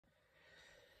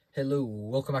Hello,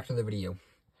 welcome back to the video.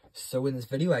 So in this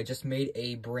video, I just made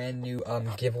a brand new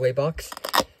giveaway box.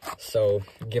 So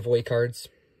giveaway cards,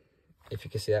 if you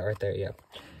can see that right there, yeah.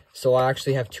 So I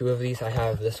actually have two of these. I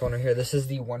have this one right here. This is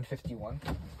the 151.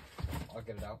 I'll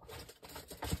get it out.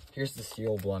 Here's the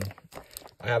sealed one.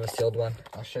 I have a sealed one.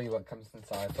 I'll show you what comes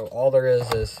inside. So all there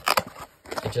is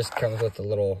it just comes with a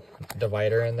little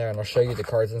divider in there, and I'll show you the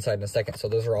cards inside in a second. So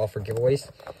those are all for giveaways.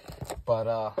 But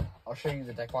I'll show you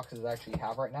the deck boxes I actually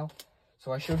have right now.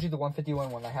 So I showed you the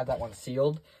 151 when I had that one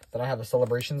sealed. Then I have the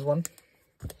Celebrations one.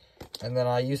 And then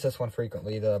I use this one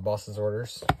frequently, the Boss's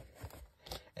Orders.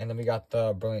 And then we got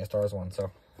the Brilliant Stars one.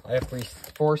 So I have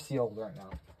four sealed right now.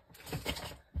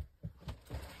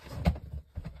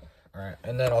 Alright,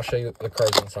 and then I'll show you the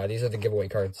cards inside. These are the giveaway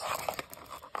cards.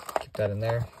 Keep that in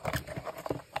there.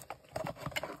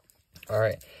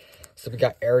 Alright, so we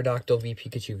got Aerodactyl V,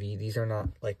 Pikachu V. These are not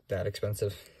like that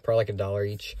expensive, probably like $1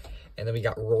 each. And then we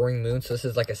got Roaring Moon. So this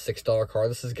is like a $6 card.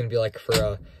 This is gonna be like for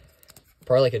a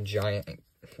probably like a giant,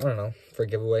 I don't know, for a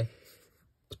giveaway.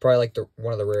 It's probably like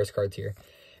one of the rarest cards here.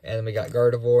 And then we got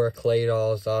Gardevoir,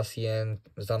 Claydol, Zacian,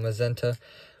 Zamazenta.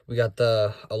 We got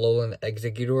the Alolan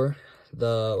Exeggutor.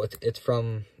 It's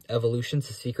from Evolution. It's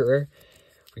a secret rare.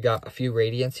 We got a few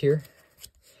Radiants here.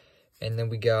 And then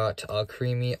we got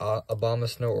Creamy,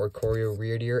 Abomasnow, or Choreo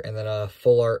Reardeer, and then a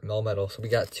Full Art Melmetal. So we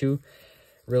got two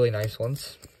really nice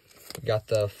ones. We got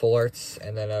the Full Arts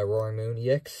and then a Roaring Moon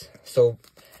EX. So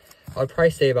I'd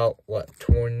probably say about, what,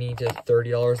 $20 to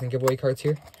 $30 in giveaway cards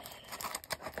here.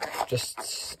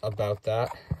 Just about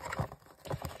that.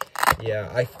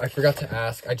 Yeah, I forgot to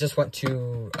ask. I just went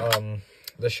to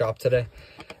the shop today,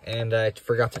 and I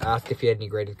forgot to ask if you had any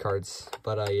graded cards.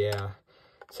 But yeah.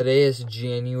 Today is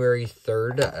January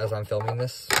 3rd as I'm filming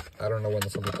this. I don't know when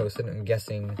this will be posted. I'm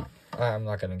guessing, I'm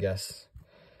not going to guess,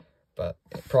 but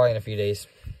probably in a few days.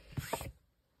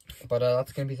 But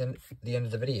that's going to be the end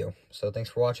of the video. So thanks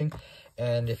for watching.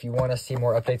 And if you want to see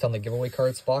more updates on the giveaway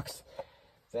cards box,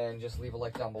 then just leave a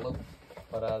like down below.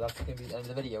 But that's going to be the end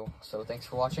of the video. So thanks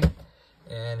for watching,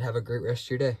 and have a great rest of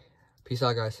your day. Peace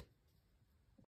out, guys.